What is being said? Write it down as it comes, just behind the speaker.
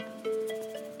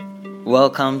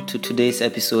Welcome to today's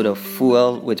episode of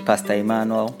Fuel with Pastor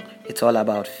Emmanuel. It's all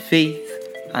about faith,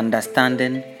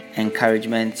 understanding,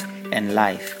 encouragement, and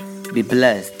life. Be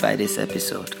blessed by this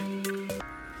episode.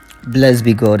 Blessed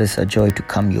be God, it's a joy to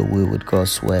come your way with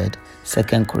God's word.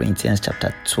 2 Corinthians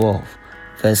chapter 12,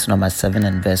 verse number 7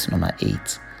 and verse number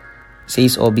 8.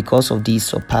 Says, "Or because of these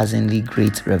surpassingly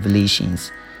great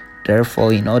revelations,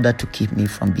 therefore, in order to keep me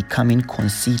from becoming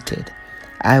conceited,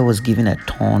 I was given a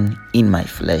thorn in my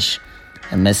flesh,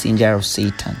 a messenger of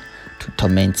Satan to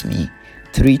torment me.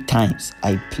 3 times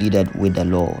I pleaded with the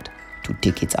Lord to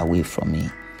take it away from me."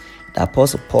 The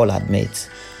Apostle Paul admits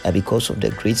that because of the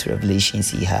great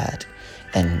revelations he had,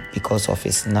 and because of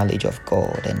his knowledge of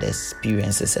God and the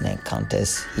experiences and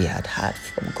encounters he had had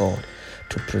from God,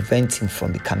 to prevent him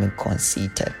from becoming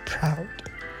conceited,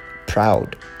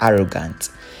 proud, arrogant,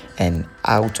 and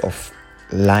out of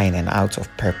line and out of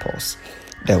purpose,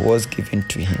 there was given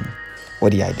to him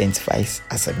what he identifies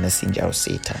as a messenger of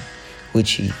Satan,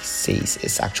 which he says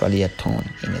is actually a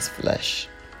thorn in his flesh.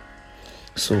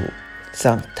 So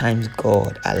sometimes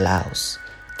God allows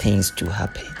things to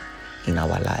happen in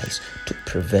our lives to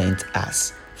prevent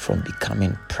us from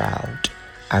becoming proud,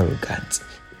 arrogant,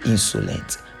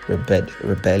 insolent,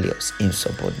 rebellious,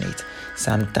 insubordinate.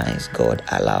 Sometimes God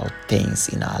allows things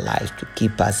in our lives to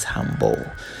keep us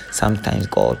humble. Sometimes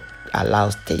God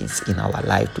allows things in our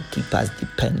life to keep us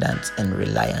dependent and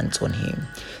reliant on Him.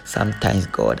 Sometimes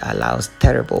God allows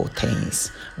terrible things,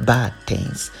 bad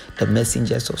things, the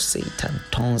messengers of Satan,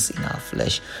 thorns in our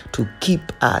flesh, to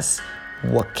keep us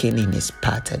walking in His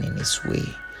path and in His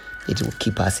way. It will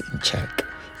keep us in check.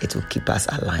 It will keep us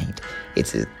aligned.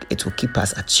 It will keep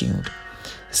us attuned.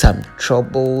 Some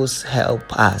troubles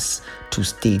help us to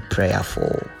stay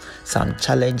prayerful. Some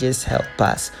challenges help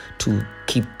us to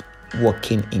keep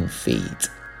walking in faith.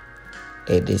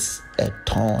 It is a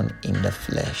thorn in the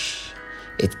flesh.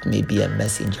 It may be a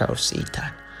messenger of Satan,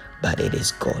 but it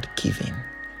is God-given.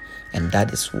 And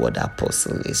that is what the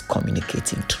apostle is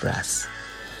communicating to us.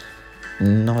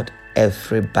 Not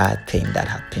every bad thing that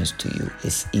happens to you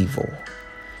is evil.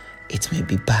 It may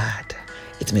be bad.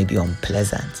 It may be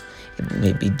unpleasant. It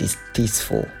may be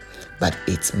distasteful, but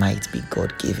it might be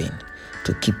God-given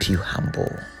to keep you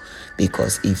humble.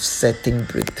 Because if certain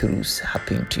breakthroughs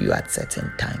happen to you at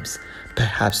certain times,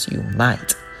 perhaps you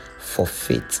might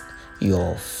forfeit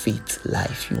your faith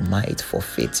life. You might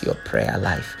forfeit your prayer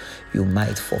life. You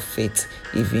might forfeit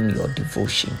even your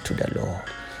devotion to the Lord.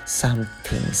 Some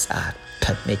things are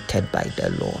permitted by the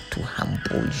Lord to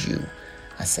humble you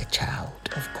as a child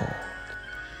of God.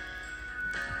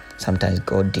 Sometimes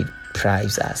God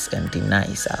deprives us and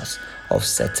denies us of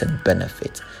certain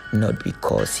benefits, not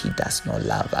because He does not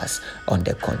love us. On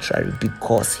the contrary,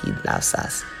 because He loves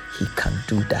us, He can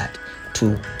do that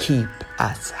to keep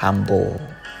us humble.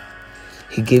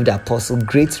 He gave the apostle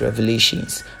great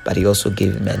revelations, but He also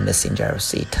gave him a messenger of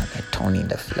Satan, a thorn in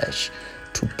the flesh,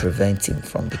 to prevent him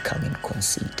from becoming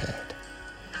conceited.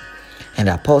 And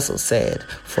the apostle said,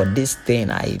 "For this thing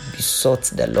I besought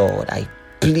the Lord, I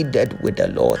pleaded with the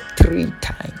Lord 3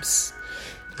 times.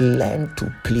 Learn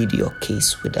to plead your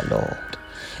case with the Lord.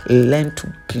 Learn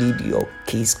to plead your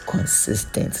case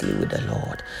consistently with the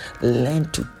Lord. Learn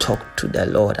to talk to the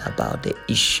Lord about the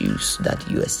issues that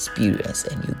you experience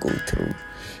and you go through."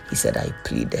 He said, "I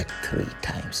pleaded 3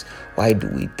 times. Why do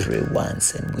we pray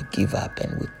once and we give up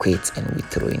and we quit and we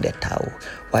throw in the towel?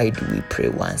 Why do we pray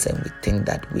once and we think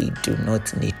that we do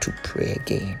not need to pray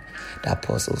again? The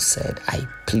apostle said, "I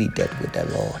pleaded with the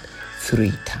Lord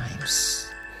 3 times.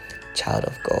 Child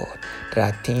of God, there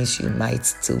are things you might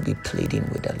still be pleading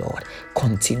with the Lord.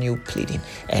 Continue pleading.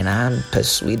 And I'm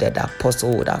persuaded the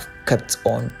apostle would have kept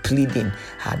on pleading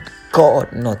had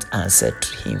God not answered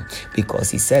to him, because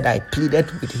he said, "I pleaded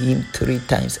with him 3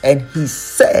 times, and he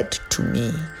said to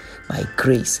me, my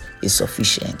grace is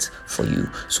sufficient for you."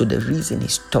 So the reason he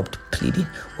stopped pleading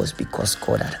was because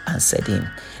God had answered him.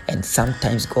 And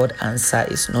sometimes God's answer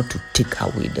is not to take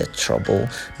away the trouble,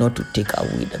 not to take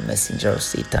away the messenger of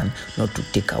Satan, not to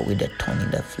take away the thorn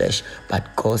in the flesh,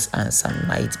 but God's answer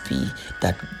might be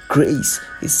that grace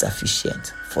is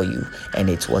sufficient for you. And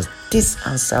it was this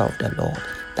answer of the Lord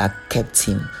that kept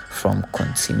him from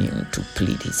continuing to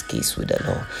plead his case with the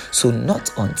Lord. So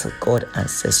not until God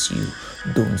answers you,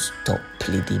 don't stop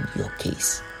pleading your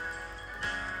case.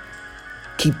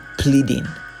 Keep pleading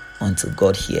until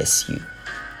God hears you.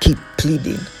 Keep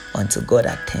pleading until God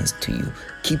attends to you.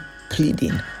 Keep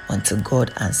pleading until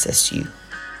God answers you.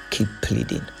 Keep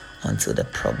pleading until the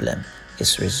problem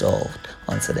is resolved,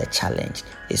 until the challenge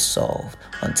is solved,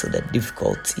 until the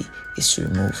difficulty is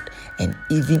removed. And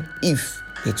even if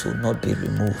it will not be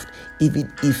removed,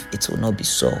 even if it will not be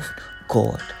solved,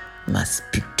 God must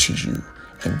speak to you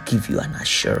and give you an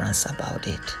assurance about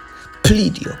it.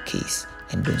 Plead your case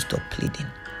and don't stop pleading.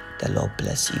 The Lord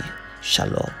bless you.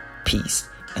 Shalom, peace,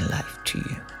 and life to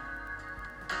you.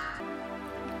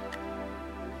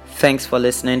 Thanks for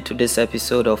listening to this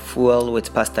episode of Fuel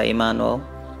with Pastor Emmanuel.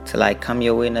 Till I come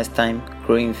your way next time,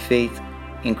 grow in faith,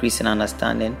 increase in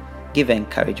understanding, give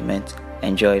encouragement,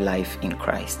 enjoy life in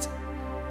Christ.